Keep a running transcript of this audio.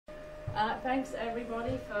Thanks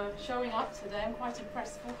everybody for showing up today. I'm quite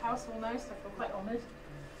impressed. Full house almost. I feel quite honoured.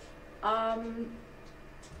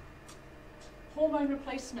 Hormone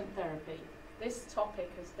replacement therapy. This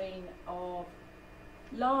topic has been of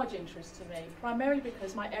large interest to me, primarily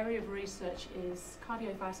because my area of research is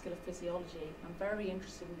cardiovascular physiology. I'm very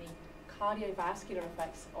interested in the cardiovascular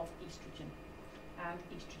effects of estrogen and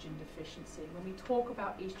estrogen deficiency. When we talk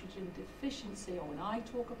about estrogen deficiency, or when I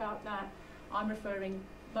talk about that, I'm referring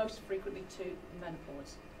most frequently to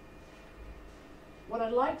menopause. What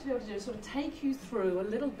I'd like to be able to do is sort of take you through a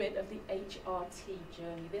little bit of the HRT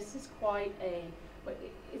journey. This is quite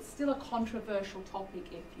it's still a controversial topic,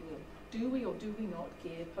 if you will. Do we or do we not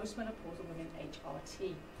give postmenopausal women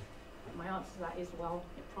HRT? And my answer to that is, well,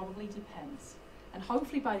 it probably depends. And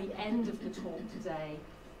hopefully by the end of the talk today,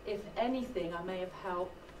 if anything, I may have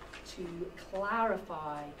helped to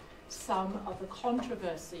clarify some of the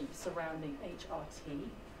controversy surrounding HRT,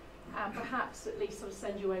 and perhaps at least sort of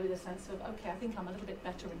send you away with a sense of, okay, I think I'm a little bit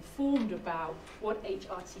better informed about what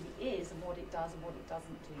HRT is and what it does and what it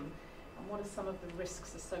doesn't do, and what are some of the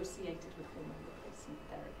risks associated with hormone replacement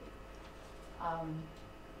therapy.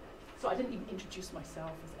 So I didn't even introduce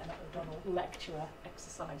myself as Emma O'Donnell, lecturer,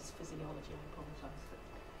 exercise physiology. I apologise.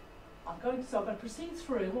 I'm going to proceed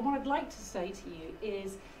through. Well, what I'd like to say to you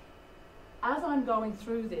is, as I'm going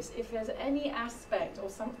through this, if there's any aspect or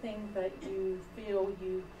something that you feel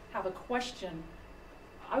you have a question,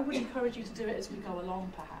 I would encourage you to do it as we go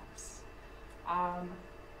along, perhaps.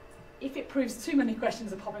 If it proves too many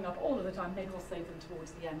questions are popping up all of the time, maybe we'll save them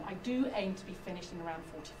towards the end. I do aim to be finished in around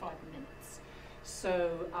 45 minutes.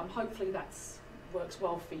 So hopefully that works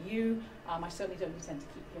well for you. I certainly don't intend to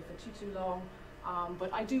keep you here for too long.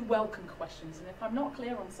 But I do welcome questions, and if I'm not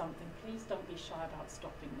clear on something, please don't be shy about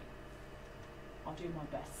stopping me. I'll do my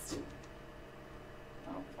best.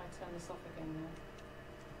 Oh, if I turn this off again now.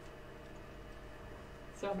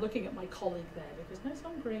 So I'm looking at my colleague there, because no, it's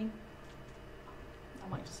not green. I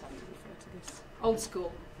might just have to refer to this. Old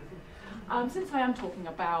school. Since I am talking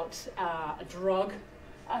about a drug,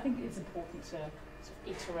 I think it's important to sort of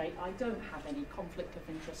iterate. I don't have any conflict of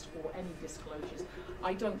interest or any disclosures.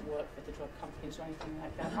 I don't work for the drug companies or anything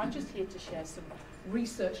like that. I'm just here to share some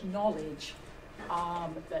research knowledge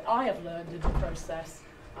that I have learned in the process,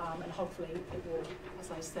 and hopefully it will, as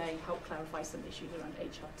I say, help clarify some issues around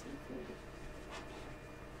HRT for you.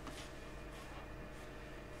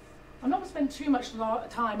 I'm not going to spend too much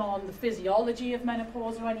time on the physiology of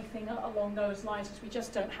menopause or anything along those lines, because we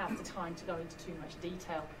just don't have the time to go into too much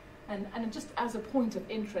detail. And just as a point of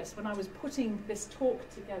interest, when I was putting this talk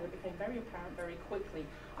together, it became very apparent very quickly,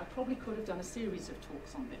 I probably could have done a series of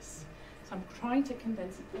talks on this. So I'm trying to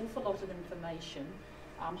condense an awful lot of information.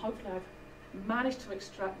 Hopefully I've managed to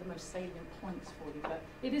extract the most salient points for you, but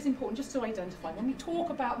it is important just to identify. When we talk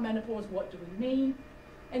about menopause, what do we mean?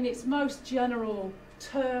 In its most general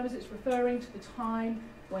terms, it's referring to the time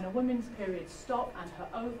when a woman's periods stop and her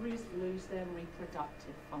ovaries lose their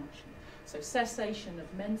reproductive function. So cessation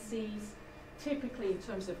of menses, typically in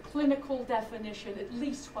terms of clinical definition, at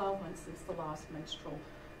least 12 months since the last menstrual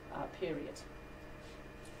period.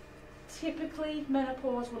 Typically,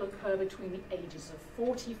 menopause will occur between the ages of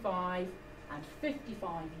 45 and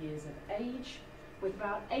 55 years of age, with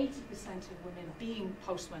about 80% of women being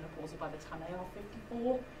postmenopausal by the time they are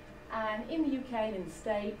 54. And in the UK and in the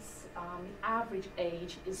States, the average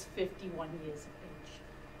age is 51 years of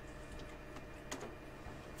age.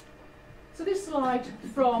 So this slide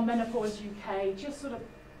from Menopause UK just sort of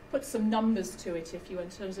puts some numbers to it, if you will, in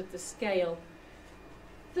terms of the scale.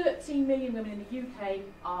 13 million women in the UK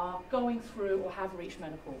are going through or have reached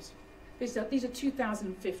menopause. These are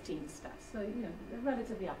 2015 stats, so they're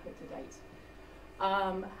relatively up to date.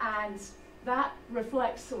 And that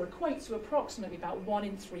reflects or equates to approximately about 1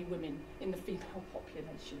 in 3 women in the female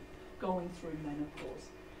population going through menopause.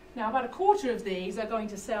 Now, about a quarter of these are going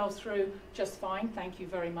to sail through just fine, thank you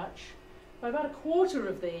very much. But about a quarter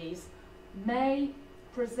of these may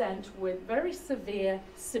present with very severe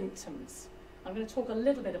symptoms. I'm going to talk a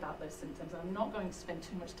little bit about those symptoms. I'm not going to spend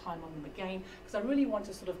too much time on them again, because I really want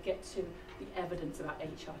to sort of get to the evidence about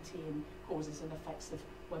HRT and causes and effects of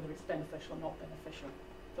whether it's beneficial or not beneficial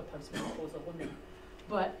for postmenopausal women.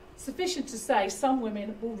 But sufficient to say, some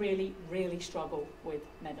women will really, really struggle with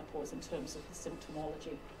menopause in terms of the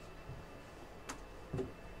symptomology.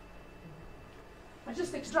 I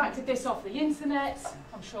just extracted this off the internet.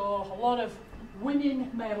 I'm sure a lot of women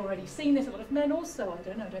may have already seen this, a lot of men also. I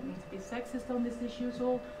don't know, I don't mean to be sexist on this issue at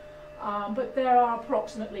all. But there are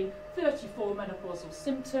approximately 34 menopausal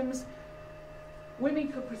symptoms. Women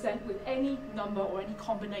could present with any number or any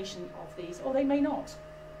combination of these, or they may not.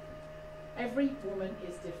 Every woman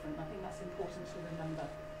is different. I think to remember.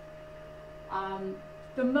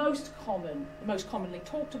 The most commonly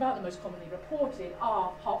talked about, the most commonly reported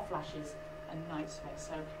are hot flashes and night sweats.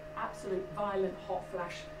 So absolute violent hot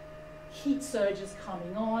flash, heat surges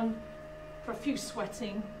coming on, profuse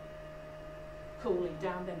sweating, cooling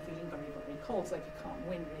down, then feeling very, very cold, so like you can't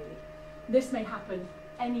win really. This may happen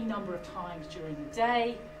any number of times during the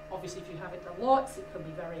day. Obviously, if you have it a lot, it can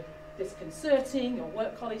be very disconcerting. Your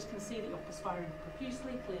work colleagues can see that you're perspiring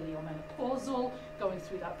profusely, clearly you're menopausal, going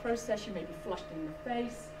through that process, you may be flushed in the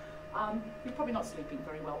face. You're probably not sleeping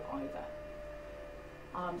very well either.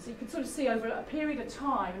 So you can sort of see over a period of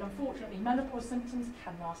time, and unfortunately menopause symptoms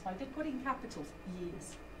can last, and I did put in capitals,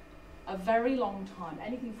 years. A very long time,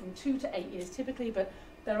 anything from 2 to 8 years typically, but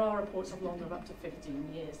there are reports of longer, of up to 15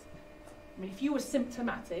 years. I mean, if you were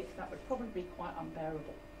symptomatic, that would probably be quite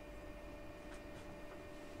unbearable.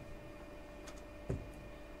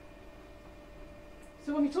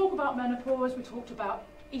 So when we talk about menopause, we talked about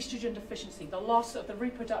estrogen deficiency, the loss of the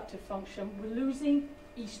reproductive function. We're losing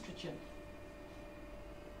estrogen.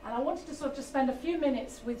 And I wanted to sort of just spend a few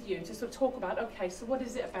minutes with you to sort of talk about, okay, so what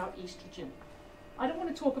is it about estrogen? I don't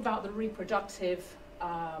want to talk about the reproductive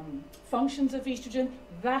functions of estrogen,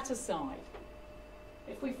 that aside.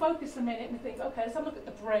 If we focus a minute and think, okay, let's have a look at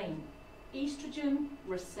the brain. Estrogen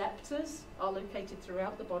receptors are located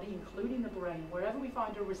throughout the body, including the brain. Wherever we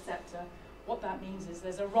find a receptor, what that means is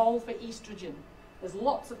there's a role for estrogen. There's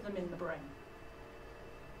lots of them in the brain.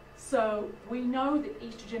 So we know that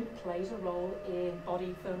estrogen plays a role in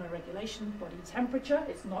body thermoregulation, body temperature.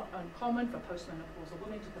 It's not uncommon for postmenopausal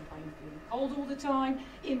women to complain of feeling cold all the time,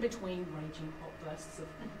 in between raging hot bursts of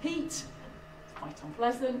heat. It's quite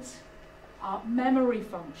unpleasant. Memory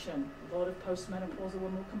function. A lot of postmenopausal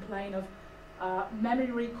women will complain of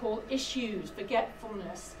memory recall issues,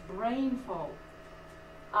 forgetfulness, brain fog.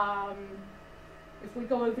 If we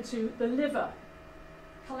go over to the liver,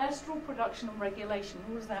 cholesterol production and regulation,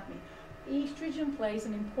 what does that mean? Estrogen plays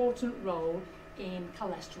an important role in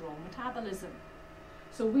cholesterol metabolism.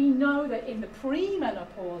 So we know that in the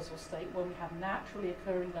premenopausal state, when we have naturally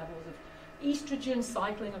occurring levels of estrogen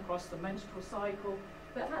cycling across the menstrual cycle,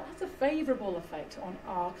 that has a favourable effect on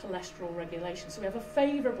our cholesterol regulation. So we have a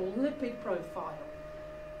favourable lipid profile.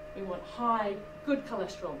 We want high, good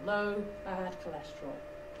cholesterol, low, bad cholesterol.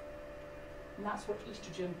 And that's what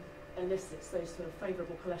estrogen elicits, those sort of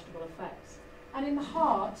favourable cholesterol effects. And in the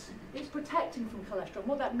heart, it's protecting from cholesterol.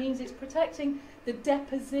 What that means is protecting the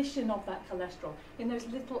deposition of that cholesterol in those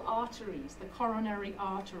little arteries, the coronary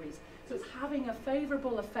arteries. So it's having a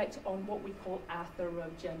favourable effect on what we call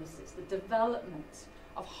atherogenesis, the development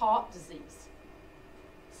of heart disease.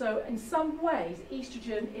 So in some ways,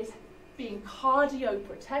 estrogen is being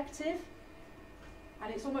cardioprotective,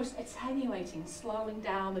 and it's almost attenuating, slowing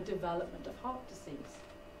down the development of heart disease.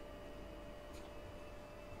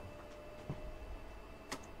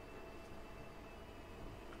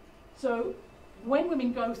 So when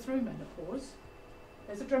women go through menopause,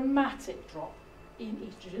 there's a dramatic drop in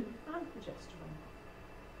estrogen and progesterone.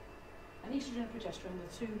 And estrogen and progesterone are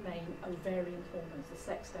the two main ovarian hormones, the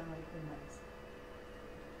sex steroid hormones.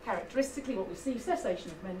 Characteristically, what we see, cessation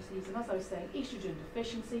of menses, and as I was saying, estrogen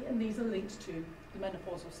deficiency, and these are linked to the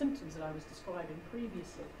menopausal symptoms that I was describing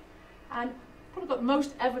previously. And probably got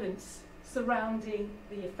most evidence surrounding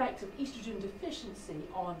the effect of estrogen deficiency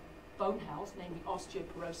on bone health, namely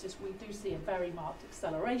osteoporosis. We do see a very marked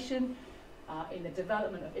acceleration in the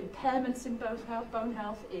development of impairments in bone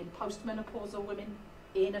health in postmenopausal women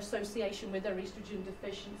in association with their estrogen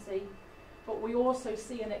deficiency. But we also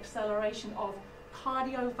see an acceleration of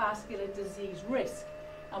cardiovascular disease risk.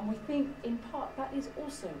 And we think, in part, that is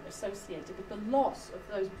also associated with the loss of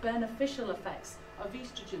those beneficial effects of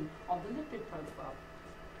estrogen on the lipid profile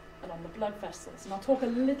and on the blood vessels. And I'll talk a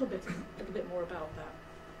little bit more about that.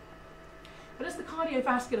 But as the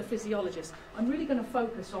cardiovascular physiologist, I'm really going to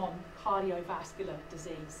focus on cardiovascular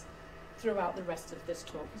disease throughout the rest of this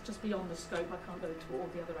talk. It's just beyond the scope. I can't go into all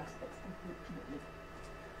the other aspects, unfortunately.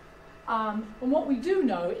 And what we do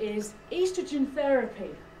know is estrogen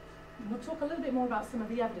therapy. And we'll talk a little bit more about some of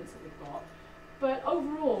the evidence that we've got. But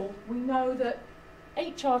overall, we know that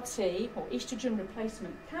HRT, or estrogen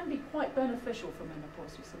replacement, can be quite beneficial for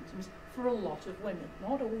menopausal symptoms for a lot of women.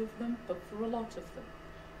 Not all of them, but for a lot of them.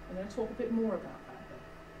 I'm going to talk a bit more about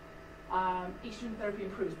that. Estrogen therapy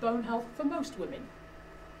improves bone health for most women.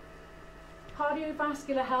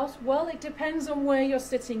 Cardiovascular health, well, it depends on where you're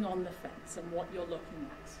sitting on the fence and what you're looking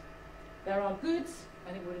at. There are goods,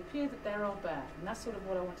 and it would appear that there are bad. And that's sort of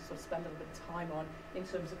what I want to sort of spend a little bit of time on in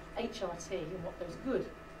terms of HRT and what those good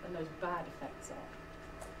and those bad effects are.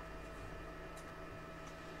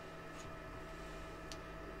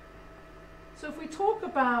 So if we talk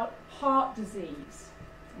about heart disease,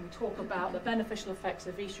 and we talk about the beneficial effects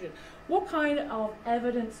of estrogen, what kind of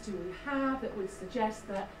evidence do we have that would suggest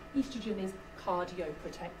that estrogen is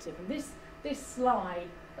cardioprotective? And this slide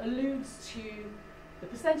alludes to the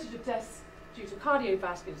percentage of deaths due to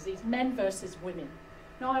cardiovascular disease, men versus women.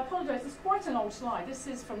 Now, I apologise, it's quite an old slide. This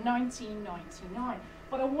is from 1999.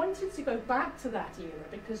 But I wanted to go back to that era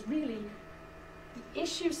because really the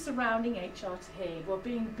issues surrounding HRT were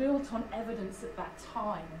being built on evidence at that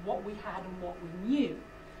time, what we had and what we knew.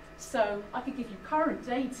 So I could give you current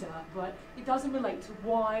data, but it doesn't relate to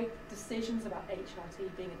why decisions about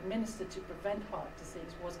HRT being administered to prevent heart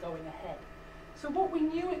disease was going ahead. So what we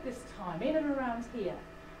knew at this time, in and around here,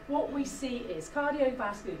 what we see is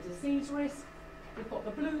cardiovascular disease risk. We've got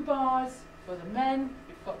the blue bars for the men,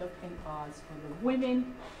 we've got the pink bars for the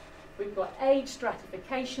women. We've got age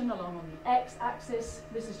stratification along on the x-axis.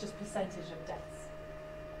 This is just percentage of deaths.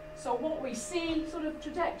 So what we see, sort of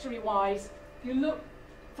trajectory-wise, if you look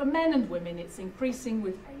for men and women, it's increasing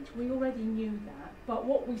with age. We already knew that. But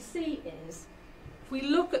what we see is, if we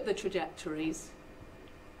look at the trajectories,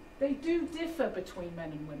 they do differ between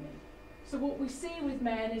men and women. So what we see with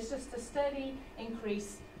men is just a steady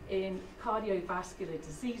increase in cardiovascular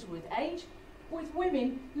disease with age. With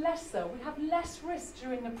women, less so. We have less risk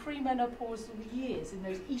during the premenopausal years, in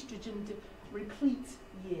those estrogen replete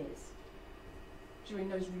years, during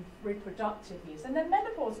those reproductive years. And then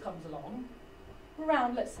menopause comes along,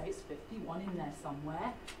 around, let's say it's 51 in there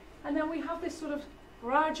somewhere, and then we have this sort of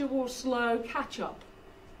gradual, slow catch-up.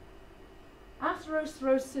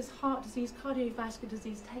 Atherosclerosis, heart disease, cardiovascular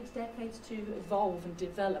disease takes decades to evolve and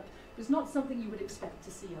develop. It's not something you would expect to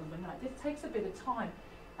see overnight. It takes a bit of time.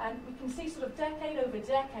 And we can see sort of decade over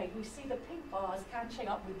decade, we see the pink bars catching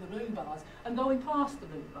up with the blue bars and going past the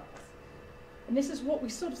blue bars. And this is what we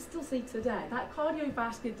sort of still see today. That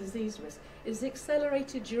cardiovascular disease risk is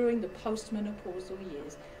accelerated during the postmenopausal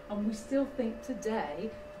years. And we still think today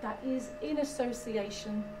that is in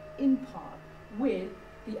association, in part, with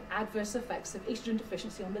the adverse effects of estrogen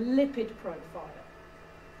deficiency on the lipid profile.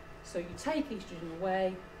 So you take estrogen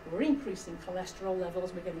away, we're increasing cholesterol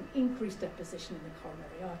levels, we're getting increased deposition in the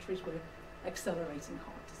coronary arteries, we're accelerating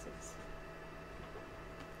heart disease.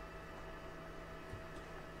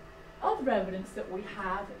 Other evidence that we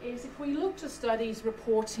have is if we look to studies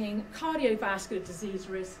reporting cardiovascular disease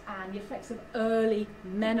risk and the effects of early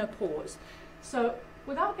menopause. So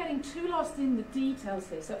without getting too lost in the details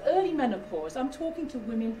here, so early menopause, I'm talking to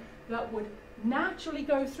women that would naturally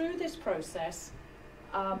go through this process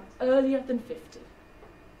earlier than 50.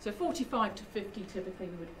 So 45 to 50 typically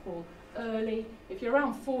we would call early. If you're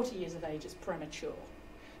around 40 years of age, it's premature.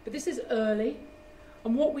 But this is early.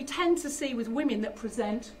 And what we tend to see with women that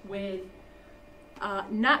present with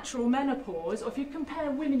natural menopause, or if you compare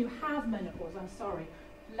women who have menopause,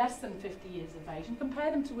 less than 50 years of age, and compare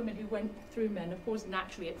them to women who went through menopause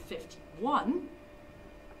naturally at 51,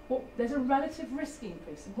 there's a relative risk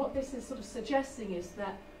increase. And what this is sort of suggesting is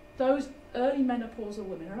that those early menopausal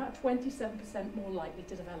women are about 27% more likely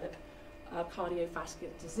to develop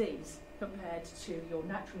cardiovascular disease compared to your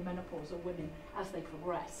naturally menopausal women as they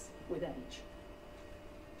progress with age.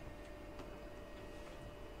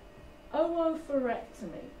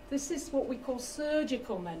 Oophorectomy. This is what we call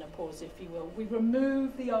surgical menopause, if you will. We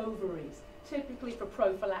remove the ovaries, typically for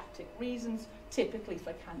prophylactic reasons, typically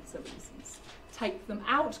for cancer reasons. Take them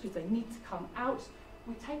out because they need to come out.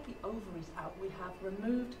 We take the ovaries out. We have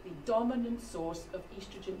removed the dominant source of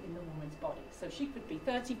estrogen in the woman's body. So she could be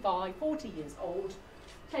 35, 40 years old,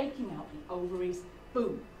 taking out the ovaries,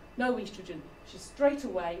 boom, no estrogen. She's straight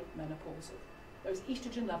away menopausal. Those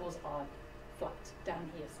estrogen levels are flat down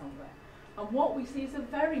here somewhere. And what we see is a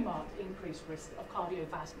very marked increased risk of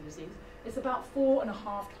cardiovascular disease. It's about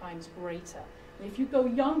 4.5 times greater. And if you go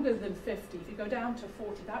younger than 50, if you go down to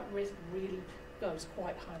 40, that risk really goes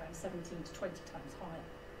quite high, around 17 to 20 times higher.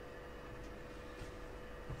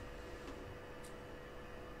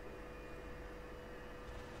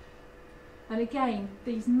 And again,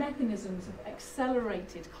 these mechanisms of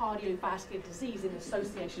accelerated cardiovascular disease in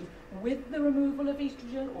association with the removal of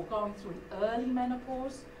estrogen or going through early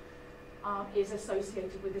menopause is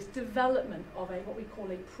associated with this development of what we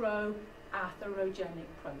call a pro-atherogenic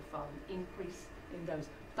profile, an increase in those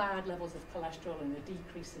bad levels of cholesterol and a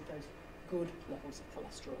decrease in those good levels of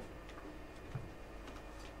cholesterol.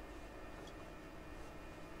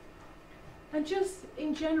 And just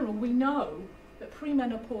in general, we know that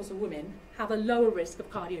premenopausal women have a lower risk of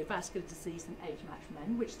cardiovascular disease than age-matched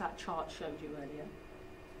men, which that chart showed you earlier.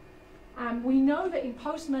 And we know that in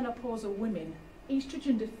postmenopausal women,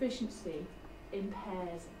 estrogen deficiency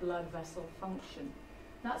impairs blood vessel function.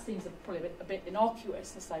 That seems probably a bit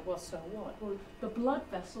innocuous to say, well, so what? Well, the blood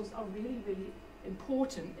vessels are really, really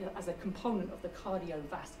important as a component of the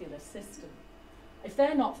cardiovascular system. If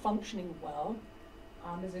they're not functioning well,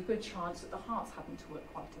 there's a good chance that the heart's having to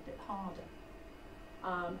work quite a bit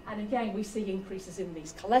harder. And again, we see increases in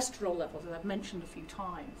these cholesterol levels, as I've mentioned a few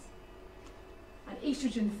times. And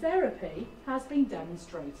estrogen therapy has been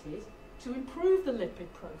demonstrated to improve the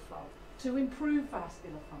lipid profile, to improve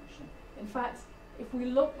vascular function. In fact, if we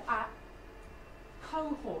look at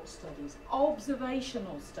cohort studies,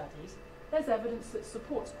 observational studies, there's evidence that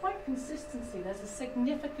supports quite consistency. There's a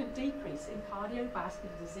significant decrease in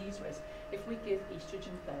cardiovascular disease risk if we give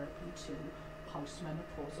estrogen therapy to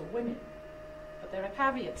postmenopausal women. But there are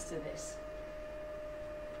caveats to this.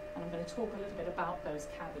 And I'm going to talk a little bit about those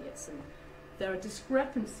caveats. And there are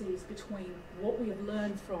discrepancies between what we have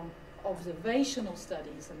learned from observational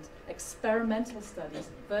studies and experimental studies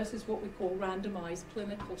versus what we call randomized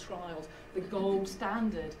clinical trials, the gold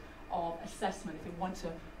standard of assessment. If we want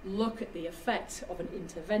to look at the effect of an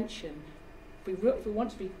intervention, if we want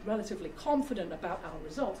to be relatively confident about our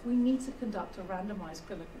results, we need to conduct a randomized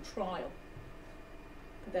clinical trial.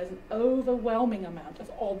 But there's an overwhelming amount of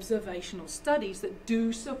observational studies that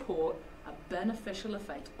do support a beneficial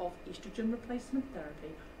effect of estrogen replacement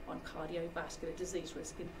therapy on cardiovascular disease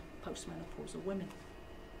risk in postmenopausal women.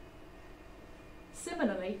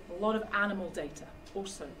 Similarly, a lot of animal data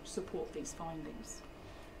also support these findings.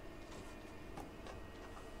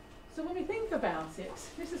 So when we think about it,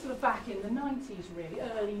 this is sort of back in the 90s really,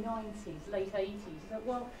 early 90s, late 80s.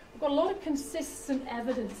 Well, we've got a lot of consistent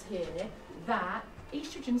evidence here that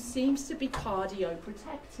estrogen seems to be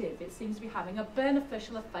cardioprotective. It seems to be having a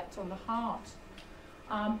beneficial effect on the heart.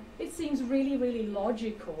 It seems really, really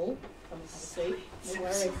logical. Come and have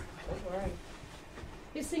a seat. Don't worry.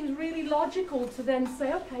 It seems really logical to then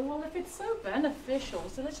say, okay, well, if it's so beneficial,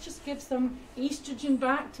 so let's just give some estrogen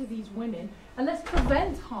back to these women and let's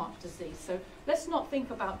prevent heart disease. So let's not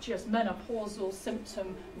think about just menopausal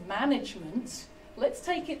symptom management. Let's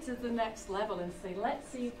take it to the next level and say, let's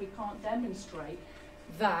see if we can't demonstrate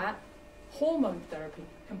that hormone therapy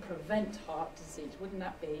can prevent heart disease. Wouldn't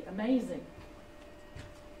that be amazing?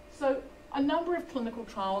 So a number of clinical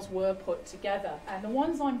trials were put together, and the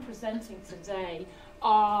ones I'm presenting today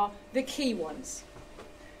are the key ones.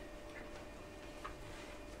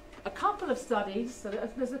 A couple of studies, so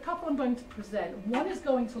there's a couple I'm going to present. One is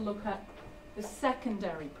going to look at the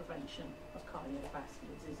secondary prevention of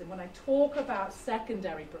cardiovascular disease. And when I talk about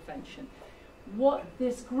secondary prevention, what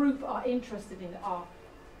this group are interested in are,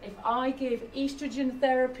 if I give estrogen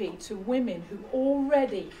therapy to women who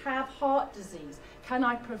already have heart disease, can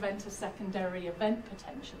I prevent a secondary event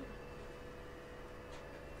potentially?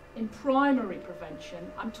 In primary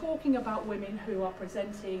prevention, I'm talking about women who are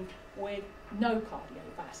presenting with no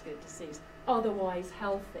cardiovascular disease, otherwise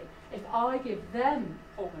healthy. If I give them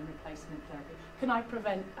hormone replacement therapy, can I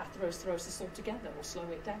prevent atherosclerosis altogether or slow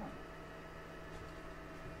it down?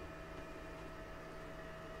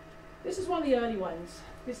 This is one of the early ones.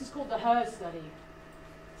 This is called the HER study.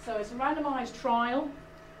 So it's a randomized trial.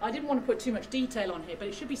 I didn't want to put too much detail on here, but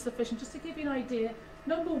it should be sufficient just to give you an idea.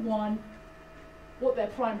 Number one, what their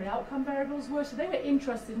primary outcome variables were. So they were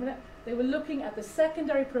interested in it. They were looking at the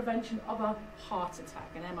secondary prevention of a heart attack,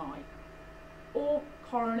 an MI, or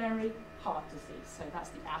coronary heart disease. So that's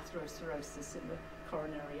the atherosclerosis in the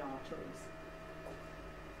coronary arteries.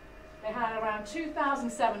 They had around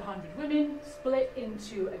 2,700 women split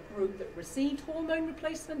into a group that received hormone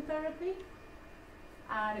replacement therapy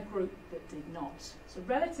and a group that did not. So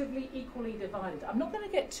relatively equally divided. I'm not going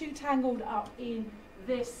to get too tangled up in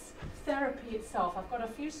this therapy itself. I've got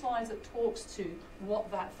a few slides that talks to what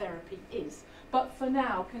that therapy is. But for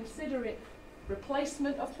now, consider it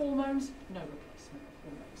replacement of hormones, no replacement of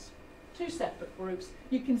hormones. Two separate groups.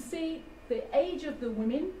 You can see the age of the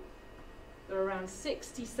women. They're around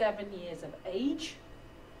 67 years of age.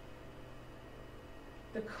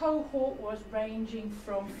 The cohort was ranging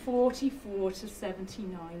from 44 to 79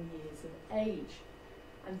 years of age.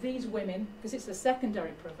 And these women, because it's a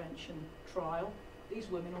secondary prevention trial, these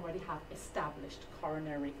women already have established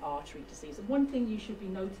coronary artery disease. And one thing you should be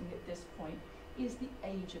noting at this point is the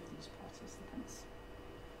age of these participants.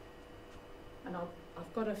 And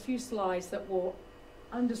I've got a few slides that will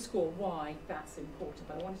underscore why that's important,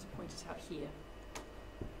 but I wanted to point it out here.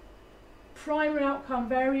 Primary outcome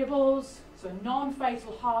variables, so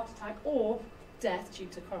non-fatal heart attack or death due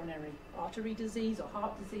to coronary artery disease or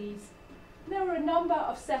heart disease. And there were a number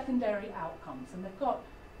of secondary outcomes, and they've got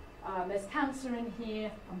there's cancer in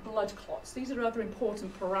here and blood clots. These are other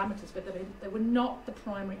important parameters, but they were not the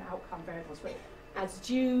primary outcome variables. But as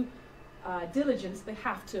due diligence, they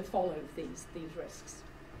have to follow these risks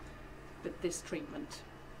with this treatment.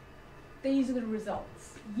 These are the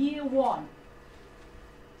results. Year 1.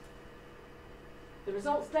 The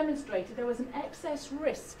results demonstrated there was an excess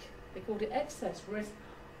risk, they called it excess risk,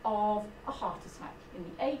 of a heart attack in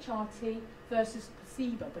the HRT versus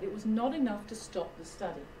placebo, but it was not enough to stop the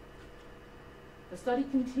study. The study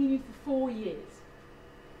continued for 4 years.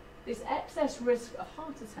 This excess risk of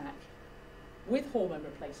heart attack with hormone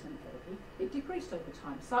replacement therapy, it decreased over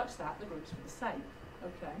time, such that the groups were the same.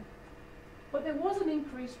 Okay? But there was an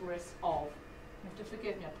increased risk of, you have to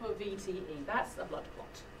forgive me, I put VTE, that's a blood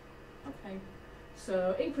clot. Okay?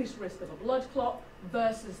 So increased risk of a blood clot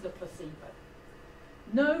versus the placebo.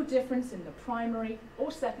 No difference in the primary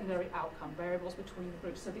or secondary outcome variables between the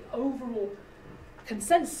groups. So the overall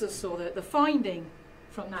consensus, or the finding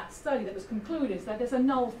from that study that was concluded, is that there's a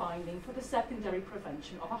null finding for the secondary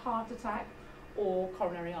prevention of a heart attack or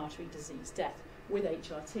coronary artery disease death with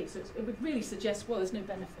HRT. So it would really suggest, well, there's no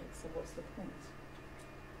benefit, so what's the point?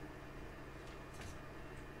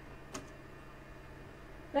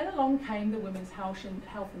 Then along came the Women's Health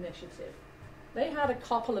Initiative. They had a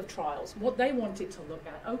couple of trials. What they wanted to look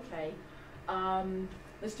at, okay,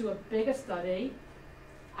 let's do a bigger study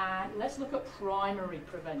and let's look at primary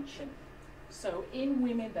prevention. So in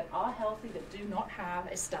women that are healthy, that do not have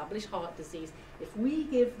established heart disease, if we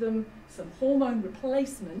give them some hormone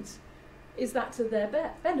replacement, is that to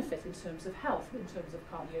their benefit in terms of health, in terms of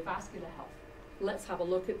cardiovascular health? Let's have a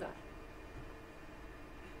look at that.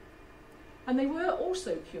 And they were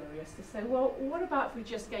also curious to say, well, what about if we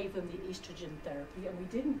just gave them the estrogen therapy and we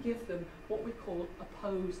didn't give them what we call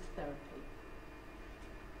opposed therapy?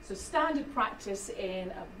 So standard practice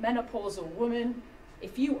in a menopausal woman,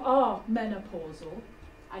 if you are menopausal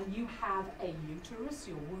and you have a uterus,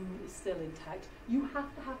 your womb is still intact, you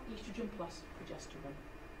have to have estrogen plus progesterone.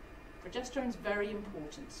 Progesterone is very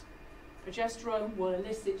important. Progesterone will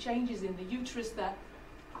elicit changes in the uterus that,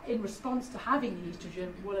 in response to having the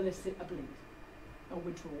estrogen, will elicit a bleed or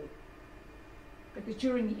withdrawal. Because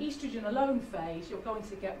during the estrogen alone phase, you're going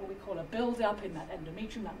to get what we call a build-up in that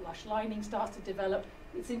endometrium, that lush lining starts to develop.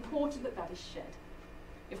 It's important that that is shed.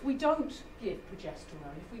 If we don't give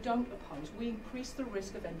progesterone, if we don't oppose, we increase the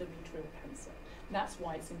risk of endometrial cancer. And that's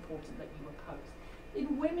why it's important that you oppose.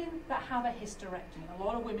 In women that have a hysterectomy, a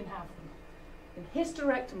lot of women have them, in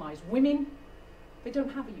hysterectomized women, they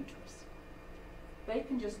don't have a uterus. They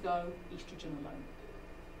can just go estrogen alone.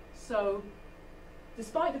 So,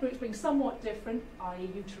 despite the groups being somewhat different, i.e.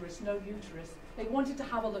 uterus, no uterus, they wanted to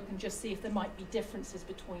have a look and just see if there might be differences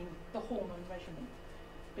between the hormone regimen.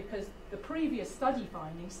 Because the previous study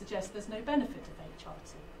findings suggest there's no benefit of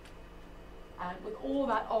HRT. And with all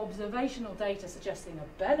that observational data suggesting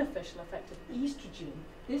a beneficial effect of estrogen,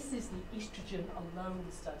 this is the estrogen alone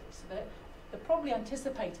study. So they're probably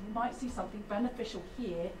anticipating we might see something beneficial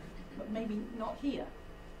here, but maybe not here.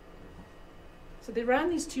 So they ran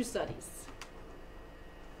these two studies.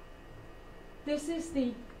 This is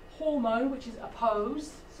the hormone, which is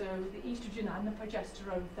opposed, so the estrogen and the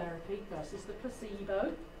progesterone therapy versus the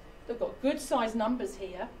placebo. They've got good size numbers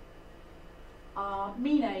here.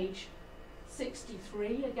 Mean age,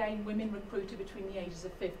 63. Again, women recruited between the ages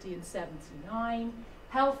of 50 and 79.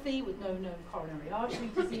 Healthy, with no known coronary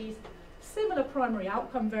artery disease. Similar primary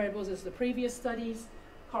outcome variables as the previous studies.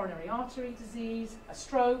 Coronary artery disease, a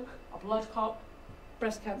stroke, a blood clot,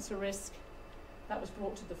 breast cancer risk. That was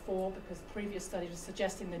brought to the fore because the previous study was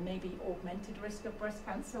suggesting there may be augmented risk of breast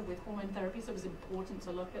cancer with hormone therapy, so it was important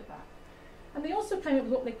to look at that. And they also came up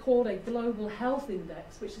with what they called a global health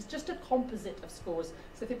index, which is just a composite of scores.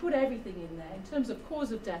 So if they put everything in there, in terms of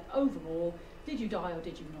cause of death overall, did you die or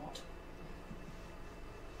did you not?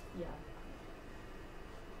 Yeah.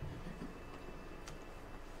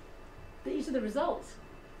 These are the results.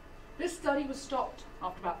 This study was stopped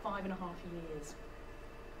after about 5.5 years.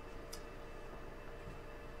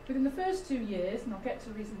 Within the first 2 years, and I'll get to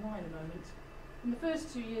the reason why in a moment, in the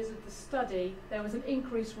first 2 years of the study, there was an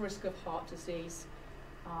increased risk of heart disease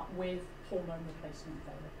with hormone replacement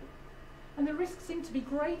therapy. And the risk seemed to be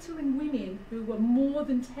greater in women who were more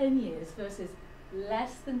than 10 years versus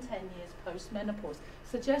less than 10 years post-menopause,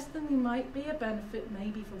 suggesting there might be a benefit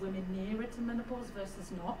maybe for women nearer to menopause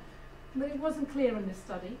versus not. But it wasn't clear in this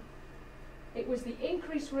study. It was the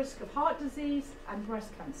increased risk of heart disease and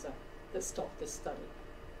breast cancer that stopped this study.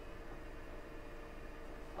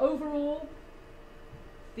 Overall,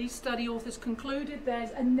 these study authors concluded there's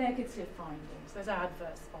a negative findings, there's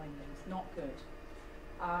adverse findings, not good,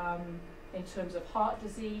 in terms of heart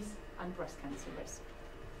disease and breast cancer risk.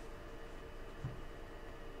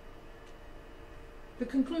 The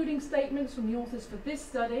concluding statements from the authors for this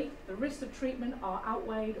study: the risks of treatment are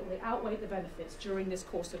outweighed, or they outweigh the benefits during this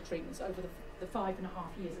course of treatments over the 5.5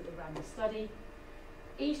 years that they ran the study.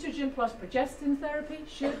 Estrogen plus progestin therapy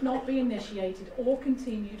should not be initiated or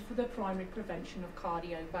continued for the primary prevention of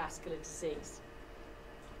cardiovascular disease.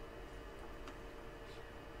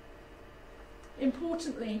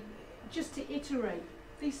 Importantly, just to iterate,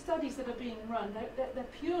 these studies that are being run, they're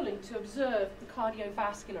purely to observe the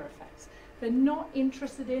cardiovascular effects. They're not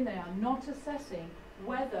interested in, they are not assessing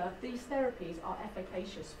whether these therapies are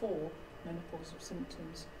efficacious for menopausal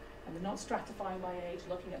symptoms. And they're not stratifying by age,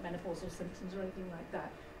 looking at menopausal symptoms or anything like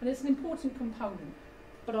that. And it's an important component,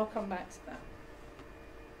 but I'll come back to that.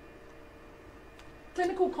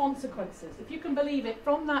 Clinical consequences. If you can believe it,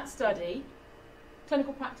 from that study,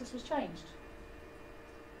 clinical practice was changed.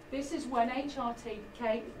 This is when HRT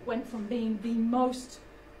went from being the most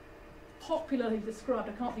popularly described,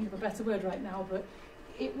 I can't think of a better word right now, but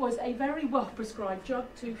it was a very well prescribed drug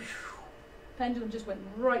to, pendulum just went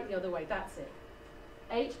right the other way, that's it.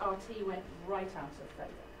 HRT went right out of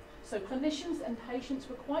favour. So clinicians and patients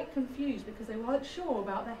were quite confused because they weren't sure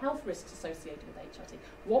about the health risks associated with HRT.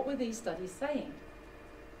 What were these studies saying?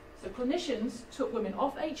 So clinicians took women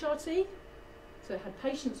off HRT, so they had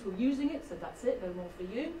patients who were using it, so that's it, no more for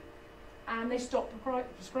you. And they stopped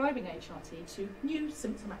prescribing HRT to new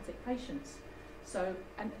symptomatic patients. So,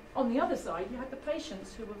 and on the other side, you had the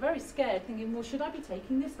patients who were very scared, thinking, well, should I be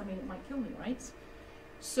taking this? I mean, it might kill me, right?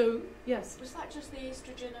 So, yes. Was that just the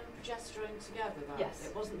estrogen and progesterone together, though? Yes.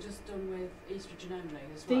 It wasn't just done with estrogen only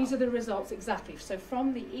as well? These are the results, exactly. So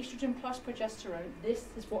from the estrogen plus progesterone, this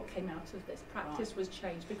is what came out of this. Practice was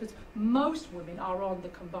changed because most women are on the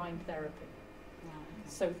combined therapy.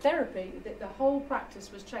 Right. So therapy, the whole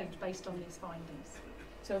practice was changed based on these findings.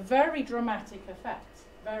 So a very dramatic effect,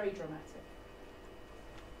 very dramatic.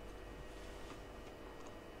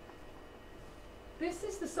 This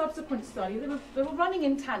is the subsequent study. They were running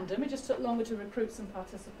in tandem. It just took longer to recruit some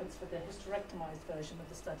participants for the hysterectomized version of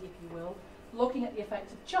the study, if you will, looking at the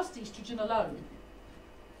effect of just estrogen alone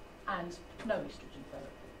and no estrogen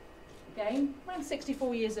therapy. Again, around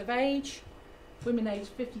 64 years of age, women aged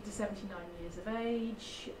 50 to 79 years of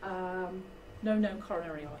age, no known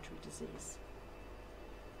coronary artery disease.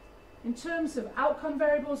 In terms of outcome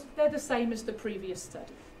variables, they're the same as the previous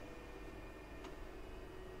study.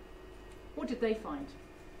 What did they find?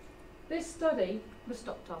 This study was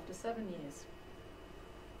stopped after 7 years.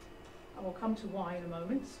 And we'll come to why in a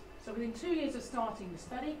moment. So within 2 years of starting the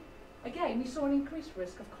study, again, we saw an increased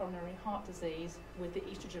risk of coronary heart disease with the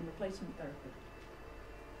estrogen replacement therapy.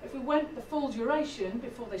 If we went the full duration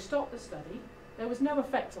before they stopped the study, there was no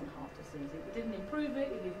effect on heart disease. It didn't improve it,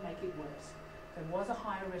 it didn't make it worse. There was a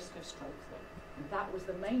higher risk of stroke though, and that was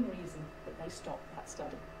the main reason that they stopped that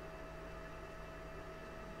study.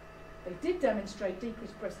 They did demonstrate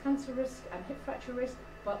decreased breast cancer risk and hip fracture risk,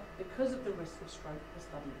 but because of the risk of stroke, the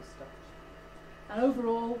study was stopped. And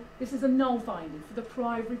overall, this is a null finding for the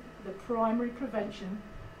primary prevention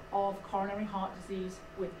of coronary heart disease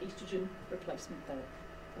with estrogen replacement therapy.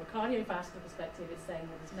 From a cardiovascular perspective, it's saying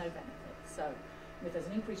well, there's no benefit. So if there's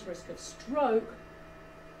an increased risk of stroke,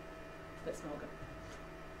 let's not go.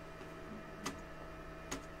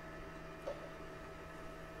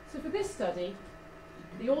 So for this study,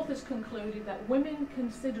 the authors concluded that women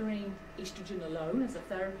considering estrogen alone as a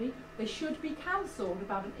therapy, they should be counselled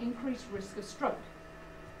about an increased risk of stroke,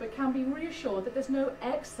 but can be reassured that there's no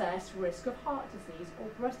excess risk of heart disease or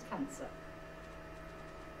breast cancer.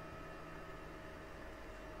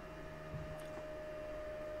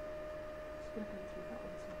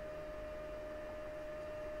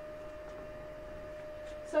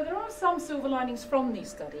 So there are some silver linings from these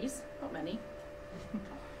studies, not many.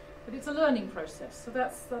 But it's a learning process, so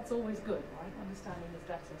that's always good, right? Understanding is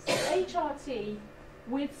better. So HRT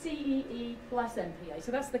with CEE plus MPA,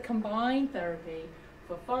 so that's the combined therapy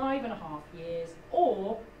for 5.5 years,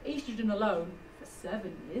 or estrogen alone for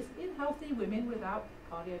 7 years in healthy women without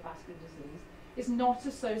cardiovascular disease, is not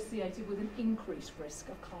associated with an increased risk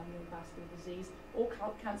of cardiovascular disease or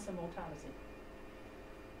cancer mortality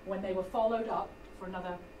when they were followed up for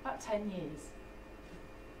another about 10 years.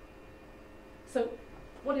 So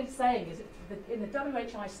what it's saying is that in the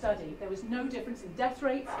WHI study, there was no difference in death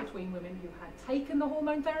rates between women who had taken the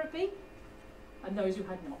hormone therapy and those who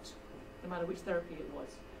had not, no matter which therapy it was,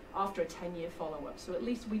 after a 10-year follow-up. So at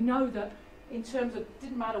least we know that in terms of,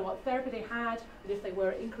 didn't matter what therapy they had, that if they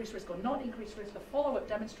were at increased risk or not increased risk, the follow-up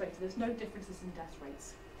demonstrated there's no differences in death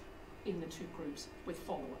rates in the two groups with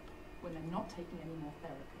follow-up when they're not taking any more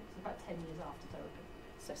therapy. It's about 10 years after therapy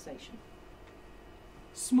cessation.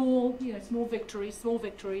 Small victories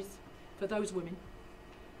for those women.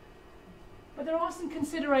 But there are some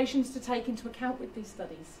considerations to take into account with these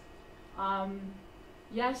studies.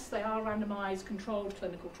 Yes, they are randomized controlled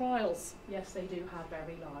clinical trials. Yes, they do have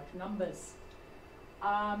very large numbers.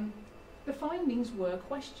 The findings were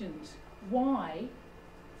questioned. Why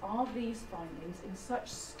are these findings in such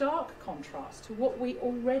stark contrast to what we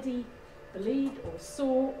already believed or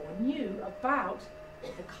saw or knew about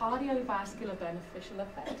the cardiovascular beneficial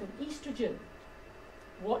effect of estrogen?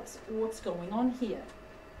 What's going on here?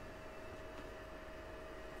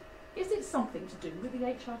 Is it something to do with the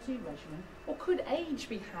HRT regimen, or could age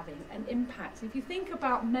be having an impact? If you think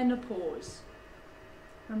about menopause,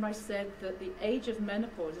 remember I said that the age of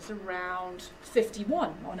menopause is around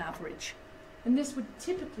 51 on average, and this would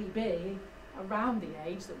typically be around the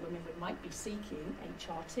age that women might be seeking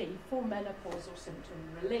HRT for menopausal symptom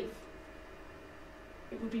relief.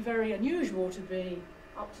 It would be very unusual to be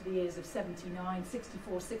up to the years of 79,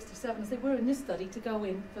 64, 67, as they were in this study, to go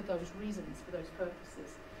in for those reasons, for those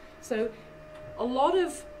purposes. So a lot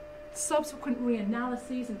of subsequent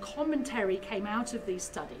reanalyses and commentary came out of these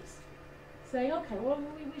studies, saying, okay, well,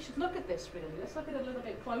 we should look at this really. Let's look at it a little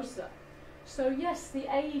bit closer. So yes, the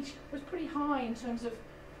age was pretty high in terms of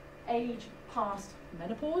age past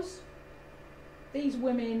menopause. These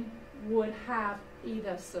women would have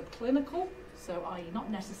either subclinical, so i.e.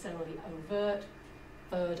 not necessarily overt,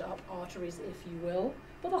 third up arteries, if you will,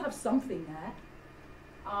 but they'll have something there.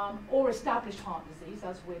 Or established heart disease,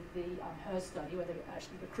 as with the HER study, where they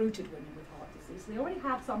actually recruited women with heart disease. So they already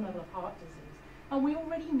have some level of heart disease. And we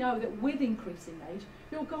already know that with increasing age,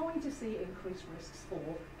 you're going to see increased risks for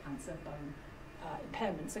cancer, bone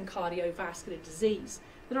impairments, and cardiovascular disease.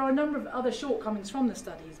 There are a number of other shortcomings from the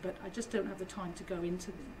studies, but I just don't have the time to go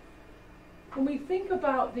into them. When we think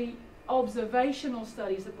about the observational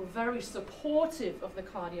studies that were very supportive of the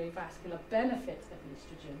cardiovascular benefits of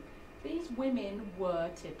estrogen, these women were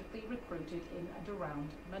typically recruited in and around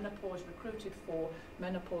menopause, recruited for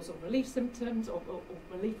menopausal relief symptoms or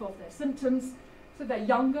relief of their symptoms. So they're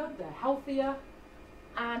younger, they're healthier,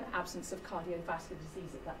 and absence of cardiovascular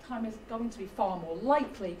disease at that time is going to be far more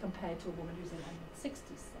likely compared to a woman who's in her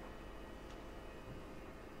mid-60s.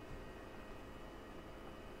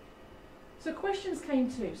 So questions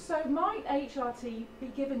came too. So might HRT be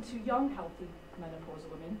given to young, healthy menopausal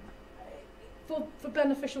women for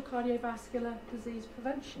beneficial cardiovascular disease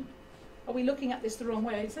prevention? Are we looking at this the wrong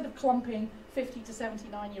way? Instead of clumping 50 to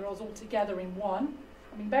 79-year-olds all together in one,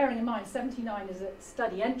 I mean, bearing in mind 79 is a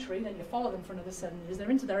study entry, then you follow them for another 7 years, they're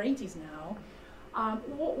into their 80s now.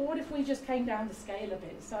 What if we just came down the scale a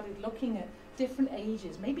bit and started looking at different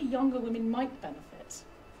ages? Maybe younger women might benefit.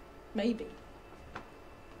 Maybe.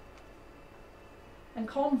 And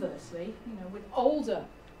conversely, with older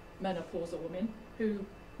menopausal women who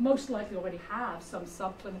most likely already have some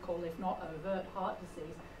subclinical, if not overt, heart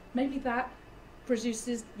disease, maybe that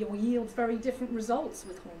produces or yields very different results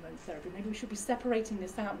with hormone therapy. Maybe we should be separating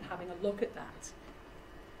this out and having a look at that.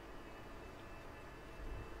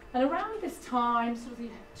 And around this time, sort of the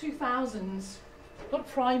 2000s, a lot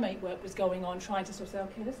of primate work was going on, trying to sort of say,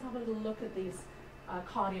 okay, let's have a little look at these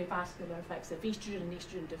cardiovascular effects of estrogen and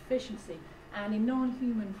estrogen deficiency, and in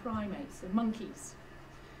non-human primates, so monkeys.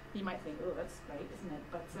 You might think, oh, that's great, isn't it?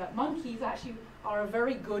 But monkeys actually are a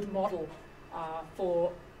very good model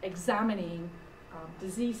for examining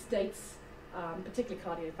disease states, particularly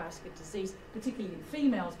cardiovascular disease, particularly in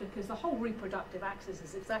females, because the whole reproductive axis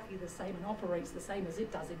is exactly the same and operates the same as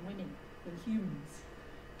it does in women, in humans.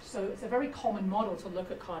 So it's a very common model to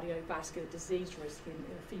look at cardiovascular disease risk in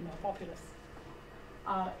the female populace.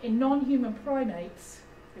 In non-human primates,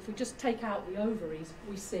 if we just take out the ovaries,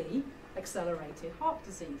 we see accelerated heart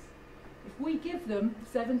disease. If we give them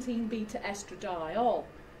 17-beta estradiol,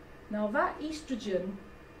 now that estrogen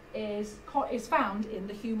is found in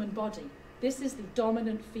the human body. This is the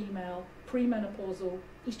dominant female premenopausal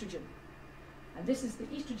estrogen. And this is the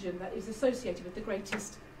estrogen that is associated with the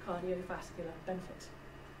greatest cardiovascular benefit.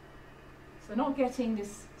 So they're not getting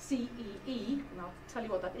this CEE, and I'll tell you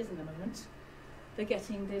what that is in a moment. They're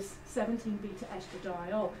getting this 17-beta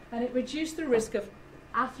estradiol, and it reduced the risk of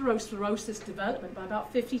atherosclerosis development by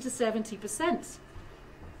about 50 to 70%.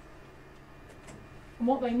 And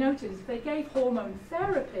what they noted is if they gave hormone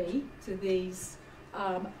therapy to these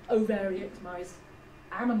ovariectomized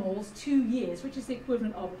animals 2 years, which is the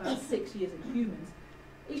equivalent of about 6 years in humans,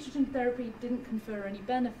 estrogen therapy didn't confer any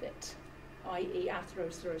benefit, i.e.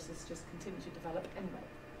 atherosclerosis just continued to develop anyway.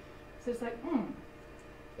 So it's like,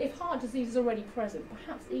 if heart disease is already present,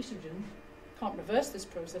 perhaps estrogen can't reverse this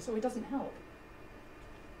process, or it doesn't help.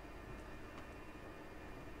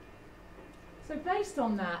 So based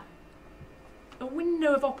on that, a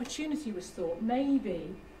window of opportunity was thought,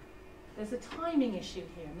 maybe there's a timing issue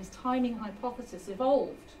here, and this timing hypothesis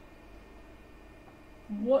evolved.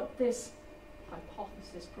 What this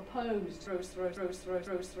hypothesis proposed so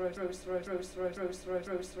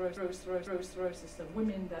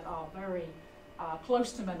women that are very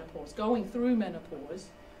close to menopause, going through menopause,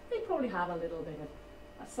 they probably have a little bit of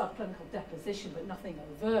a subclinical deposition, but nothing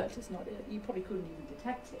overt. It's not, you probably couldn't even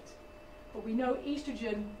detect it. But we know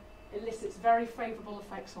estrogen elicits very favourable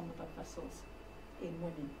effects on the blood vessels in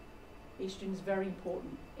women. Estrogen is very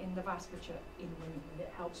important in the vasculature in women, and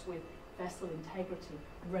it helps with vessel integrity,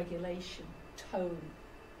 regulation, tone,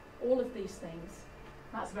 all of these things.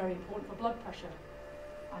 That's very important for blood pressure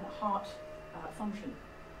and heart function.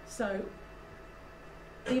 So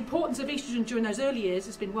the importance of estrogen during those early years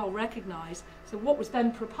has been well recognised. So what was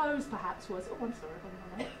then proposed perhaps was,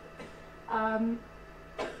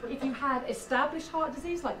 if you had established heart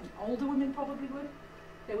disease, like older women probably would,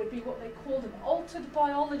 there would be what they called an altered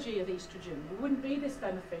biology of estrogen. There wouldn't be this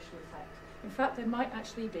beneficial effect. In fact, there might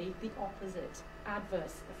actually be the opposite,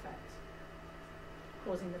 adverse effect,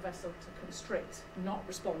 causing the vessel to constrict, not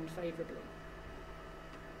respond favourably.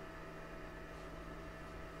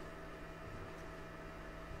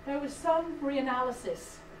 There was some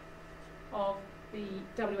reanalysis of the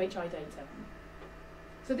WHI data.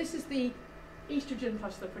 So this is the estrogen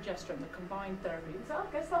plus the progesterone, the combined therapy. So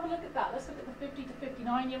let's have a look at that. Let's look at the 50 to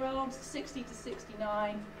 59-year-olds, 60 to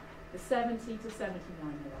 69, the 70 to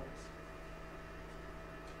 79-year-olds.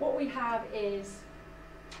 What we have is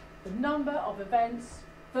the number of events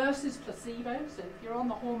versus placebo. So if you're on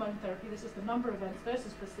the hormone therapy, this is the number of events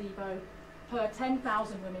versus placebo per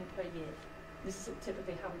 10,000 women per year. This is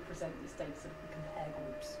typically how we present these data, so we compare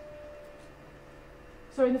groups.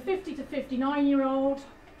 So in the 50 to 59-year-old,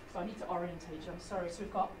 so I need to orientate you, I'm sorry. So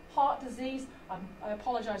we've got heart disease. I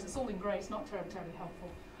apologise, it's all in grey, it's not terribly helpful.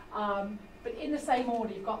 But in the same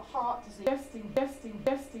order, you've got heart disease.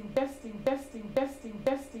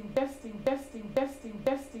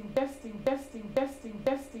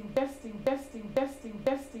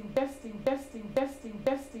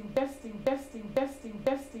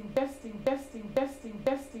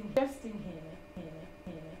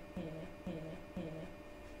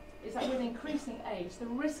 Is that with increasing age, the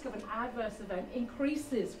risk of an adverse event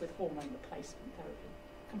increases with hormone replacement therapy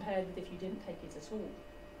compared with if you didn't take it at all.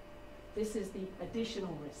 This is the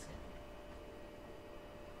additional risk.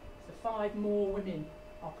 So 5 more women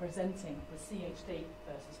are presenting with CHD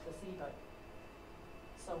versus placebo,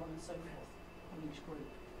 so on and so forth on each group.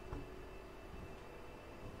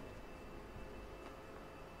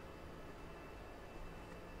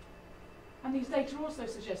 And these data also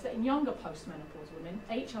suggest that in younger postmenopausal women,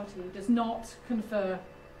 HRT does not confer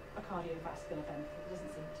a cardiovascular benefit. It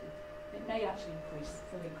doesn't seem to. It may actually increase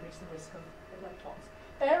the risk of blood clots.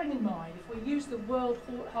 Bearing in mind, if we use the World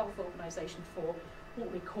Health Organization for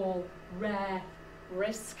what we call rare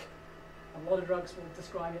risk, a lot of drugs will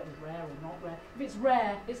describe it as rare or not rare. If it's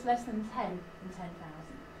rare, it's less than 10 in 10,000.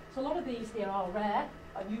 So a lot of these here are rare,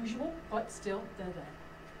 unusual, but still they're there.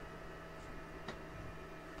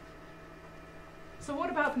 So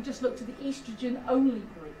what about if we just looked at the estrogen-only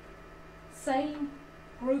group? Same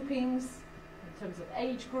groupings in terms of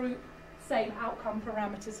age group, same outcome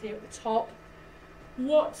parameters here at the top.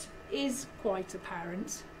 What is quite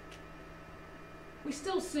apparent, we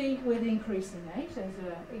still see with increasing age, there's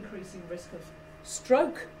an increasing risk of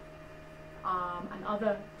stroke and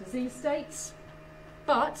other disease states.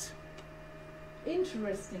 But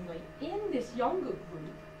interestingly, in this younger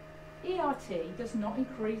group, ERT does not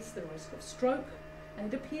increase the risk of stroke,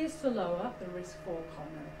 and it appears to lower the risk for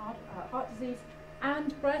coronary heart disease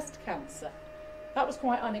and breast cancer. That was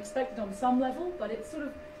quite unexpected on some level, but it sort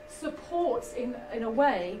of supports, in a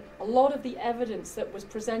way, a lot of the evidence that was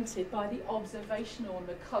presented by the observational and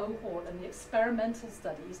the cohort and the experimental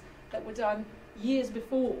studies that were done years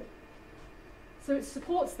before. So it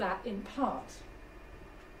supports that in part.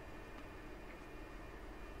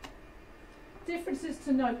 Differences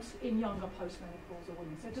to note in younger postmenopausal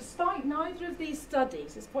women. So despite neither of these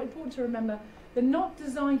studies, it's quite important to remember they're not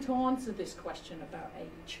designed to answer this question about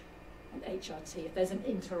age and HRT, if there's an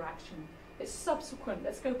interaction. It's subsequent.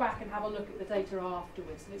 Let's go back and have a look at the data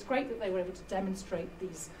afterwards. And it's great that they were able to demonstrate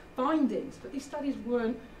these findings, but these studies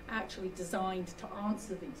weren't actually designed to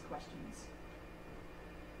answer these questions.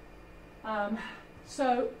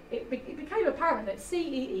 So it became apparent that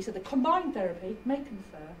CEE, so the combined therapy, may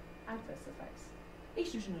confer adverse effects.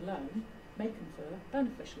 Estrogen alone may confer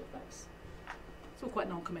beneficial effects. It's all quite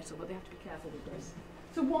non-committal, but they have to be careful with this.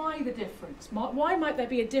 So why the difference? Why might there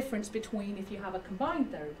be a difference between if you have a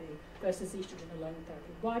combined therapy versus estrogen alone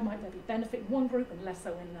therapy? Why might there be benefit in one group and less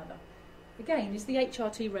so in another? again, is the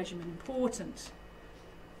HRT regimen important?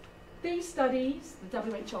 These studies, the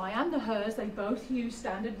WHI and the HERS, they both use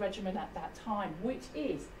standard regimen at that time, which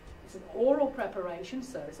is it's an oral preparation,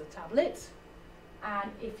 so it's a tablet.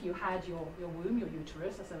 And if you had your womb, your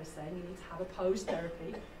uterus, as I was saying, you need to have a POSE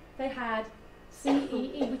therapy. They had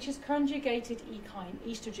CEE, which is conjugated equine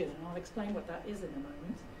estrogen, and I'll explain what that is in a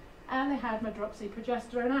moment. And they had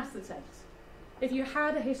medroxyprogesterone acetate. If you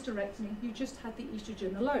had a hysterectomy, you just had the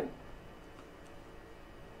estrogen alone.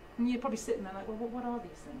 And you're probably sitting there like, well, what are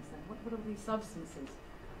these things then? What are these substances?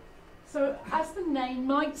 So, as the name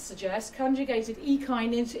might suggest, conjugated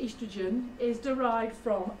equine into estrogen is derived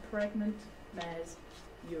from pregnant mare's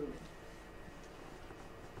urine.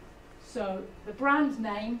 So, the brand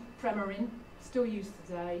name, Premarin, still used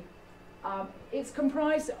today. It's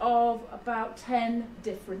comprised of about 10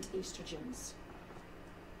 different estrogens.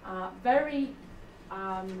 Very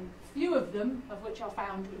few of them, of which are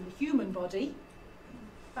found in the human body.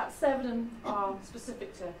 About 7 are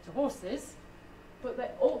specific to horses, but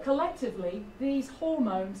they're all collectively, these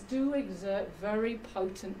hormones do exert very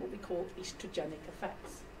potent, what we call estrogenic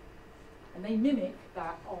effects. And they mimic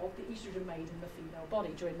that of the estrogen made in the female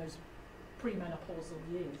body during those premenopausal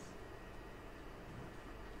years.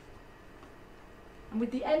 And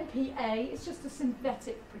with the NPA, it's just a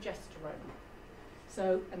synthetic progesterone.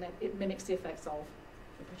 So, and then it mimics the effects of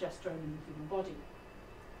the progesterone in the human body.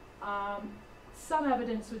 Some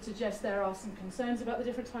evidence would suggest there are some concerns about the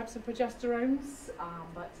different types of progesterones,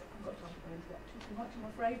 but I've got time to go into that too much, I'm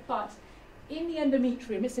afraid. But in the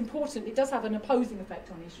endometrium, it's important, it does have an opposing effect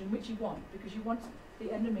on estrogen, which you want, because you want the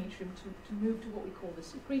endometrium to move to what we call the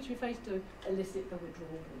secretory phase to elicit the withdrawal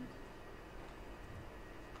bleed.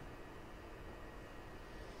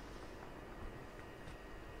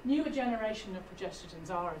 Newer generation of progestogens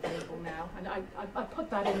are available now, and I put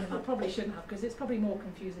that in, and I probably shouldn't have, because it's probably more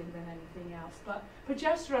confusing than anything else. But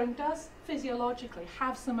progesterone does physiologically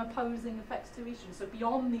have some opposing effects to estrogen, so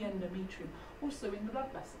beyond the endometrium, also in the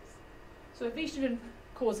blood vessels. So if estrogen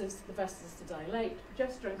causes the vessels to dilate,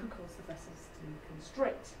 progesterone can cause the vessels to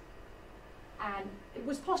constrict. And it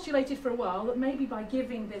was postulated for a while that maybe by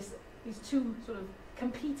giving these two sort of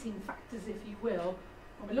competing factors, if you will,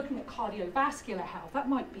 when we're looking at cardiovascular health, that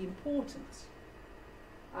might be important.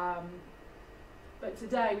 But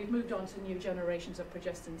today we've moved on to new generations of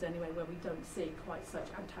progestins anyway, where we don't see quite such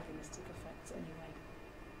antagonistic effects anyway.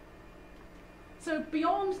 So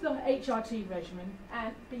beyond the HRT regimen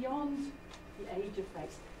and beyond the age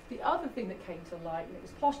effects, the other thing that came to light, and it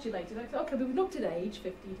was postulated, okay, we've looked at age,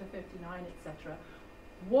 50 to 59, etc.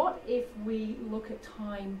 What if we look at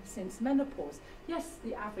time since menopause? Yes,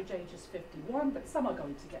 the average age is 51, but some are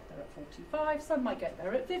going to get there at 45, some might get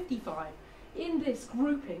there at 55. In this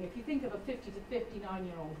grouping, if you think of a 50 to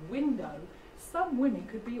 59-year-old window, some women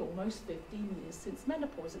could be almost 15 years since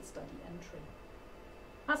menopause at study entry.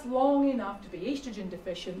 That's long enough to be estrogen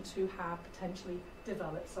deficient to have potentially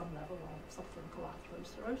developed some level of subclinical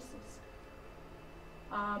atherosclerosis.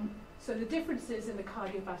 So the differences in the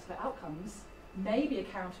cardiovascular outcomes may be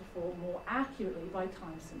accounted for more accurately by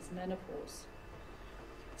time since menopause.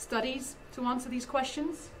 Studies to answer these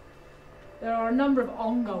questions? There are a number of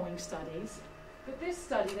ongoing studies, but this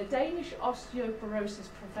study, the Danish Osteoporosis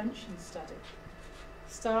Prevention Study,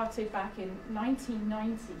 started back in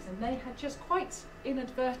 1990s, and they had just quite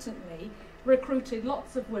inadvertently recruited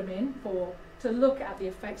lots of women to look at the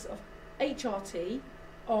effects of HRT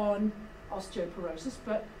on osteoporosis,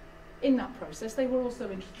 but in that process, they were also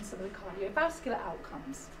interested in some of the cardiovascular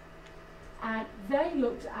outcomes. And they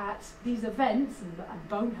looked at these events and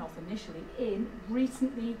bone health initially in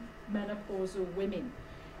recently menopausal women.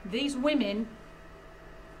 These women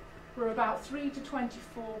were about 3 to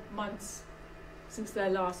 24 months since their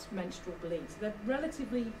last menstrual bleed. So they're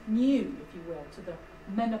relatively new, if you will, to the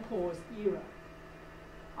menopause era.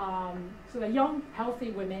 So they're young, healthy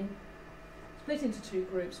women, split into two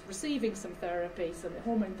groups, receiving some therapy, some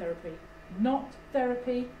hormone therapy, not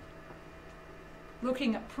therapy,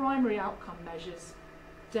 looking at primary outcome measures,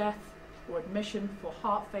 death or admission for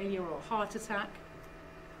heart failure or heart attack.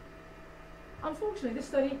 Unfortunately, this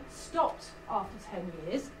study stopped after 10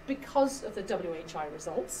 years because of the WHI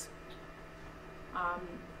results.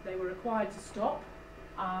 They were required to stop.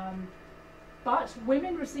 But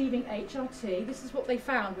women receiving HRT, this is what they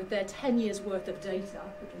found with their 10 years worth of data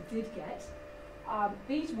that they did get.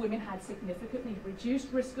 These women had significantly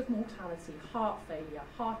reduced risk of mortality, heart failure,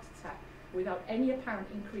 heart attack, without any apparent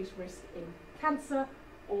increased risk in cancer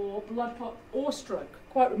or blood clot or stroke.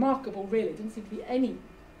 Quite remarkable, really. There didn't seem to be any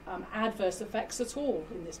adverse effects at all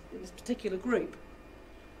in this particular group.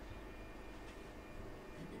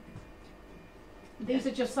 These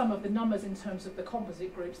are just some of the numbers in terms of the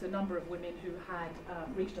composite groups, the number of women who had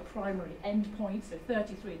reached a primary endpoint, so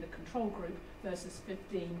 33 in the control group versus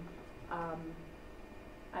 15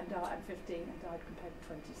 and 15 and died compared to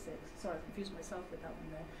 26. Sorry, I confused myself with that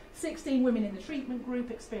one there. 16 women in the treatment group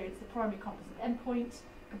experienced the primary composite endpoint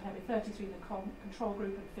compared with 33 in the control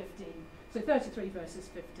group and 15. So 33 versus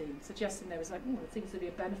 15, suggesting there was like, there seems to be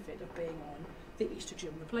a benefit of being on the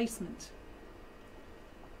estrogen replacement.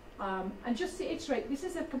 And just to iterate, this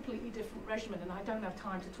is a completely different regimen, and I don't have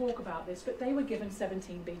time to talk about this, but they were given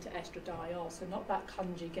 17-beta estradiol, so not that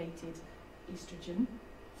conjugated estrogen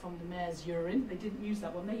from the mare's urine. They didn't use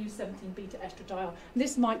that one. They used 17-beta estradiol. And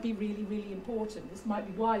this might be really, really important. This might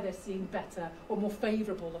be why they're seeing better or more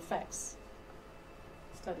favourable effects.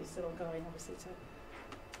 Studies still ongoing, obviously,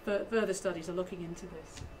 so further studies are looking into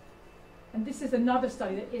this. And this is another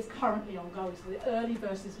study that is currently ongoing, so the early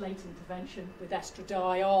versus late intervention with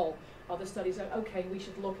estradiol. Other studies are, okay, we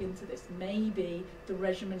should look into this. Maybe the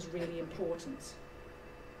regimen's really important.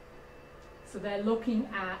 So they're looking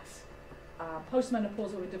at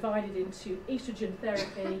postmenopausal, we're divided into estrogen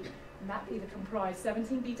therapy, and that either comprised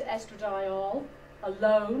 17-beta estradiol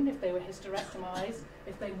alone, if they were hysterectomized.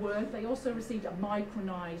 If they weren't, they also received a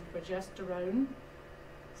micronized progesterone.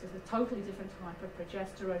 So it's a totally different type of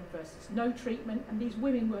progesterone versus no treatment, and these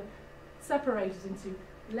women were separated into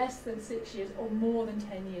less than 6 years or more than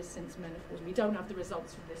 10 years since menopause. We don't have the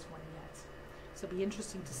results from this one yet. So it'll be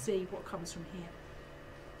interesting to see what comes from here.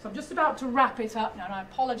 So I'm just about to wrap it up now, and I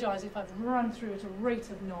apologise if I've run through at a rate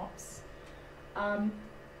of knots.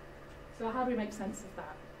 So how do we make sense of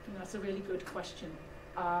that? That's a really good question.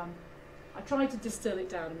 I tried to distill it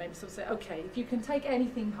down and maybe sort of say, okay, if you can take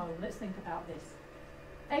anything home, let's think about this.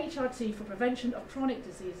 HRT for prevention of chronic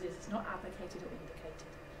diseases is not advocated or indicated.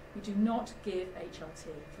 We do not give HRT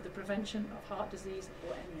for the prevention of heart disease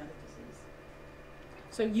or any other disease.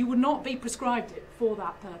 So you would not be prescribed it for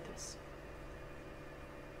that purpose.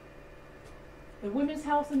 The Women's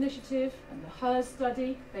Health Initiative and the HERS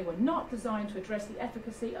study, they were not designed to address the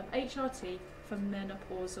efficacy of HRT for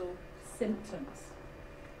menopausal symptoms.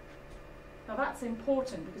 Now that's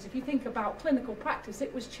important because if you think about clinical practice,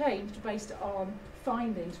 it was changed based on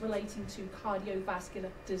findings relating to cardiovascular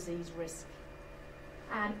disease risk.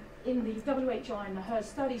 And in the WHI and the HERS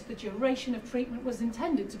studies, the duration of treatment was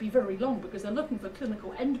intended to be very long because they're looking for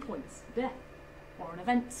clinical endpoints, death or an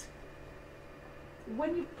event.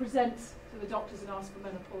 When you present to the doctors and ask for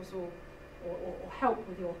menopausal or help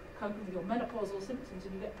with your coping with your menopausal symptoms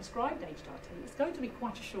and you get prescribed HRT, it's going to be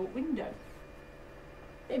quite a short window.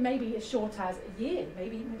 It may be as short as a year,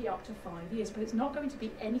 maybe up to 5 years, but it's not going to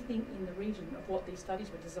be anything in the region of what these studies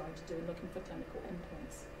were designed to do in looking for clinical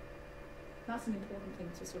endpoints. That's an important thing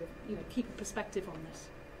to sort of, keep a perspective on this.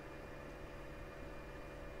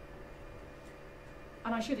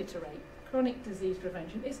 And I should iterate, chronic disease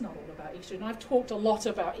prevention is not all about estrogen. I've talked a lot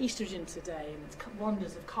about estrogen today and its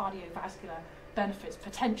wonders of cardiovascular benefits,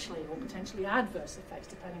 potentially or potentially adverse effects,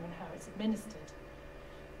 depending on how it's administered.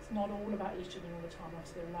 Not all about estrogen all the time.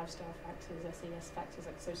 Obviously, there are lifestyle factors, SES factors,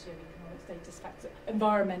 like socioeconomic status factors,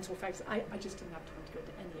 environmental factors. I just didn't have time to go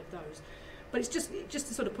into any of those. But it's just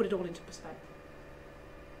to sort of put it all into perspective.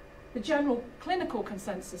 The general clinical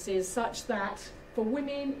consensus is such that for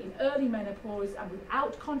women in early menopause and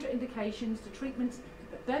without contraindications to treatments,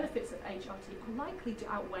 the benefits of HRT are likely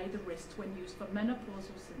to outweigh the risks when used for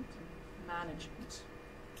menopausal symptom management.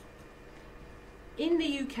 In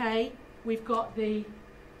the UK, we've got the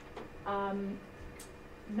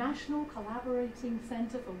National Collaborating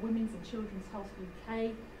Centre for Women's and Children's Health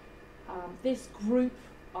UK. This group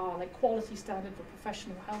are like quality standard for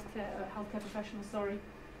professional healthcare professionals,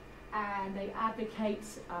 and they advocate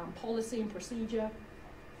policy and procedure.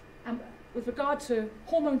 And with regard to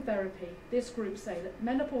hormone therapy, this group say that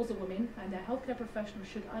menopausal women and their healthcare professionals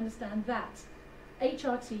should understand that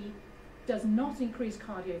HRT does not increase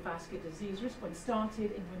cardiovascular disease risk when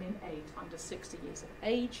started in women aged under 60 years of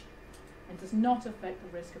age, and does not affect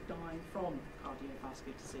the risk of dying from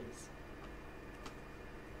cardiovascular disease.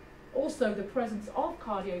 Also, the presence of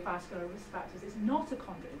cardiovascular risk factors is not a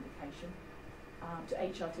contraindication to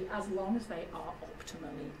HRT as long as they are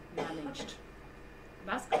optimally managed. And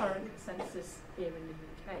that's current consensus here in the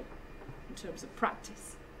UK in terms of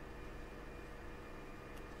practice.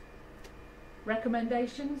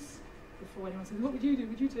 Recommendations, before anyone says, what would you do?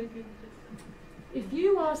 Would you take it? If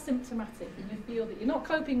you are symptomatic and you feel that you're not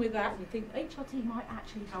coping with that, and you think HRT might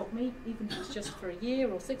actually help me, even if it's just for a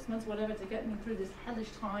year or 6 months, whatever, to get me through this hellish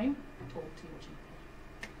time, talk to your GP.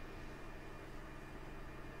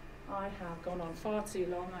 I have gone on far too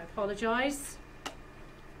long, I apologise.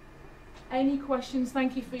 Any questions?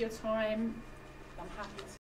 Thank you for your time. I'm happy to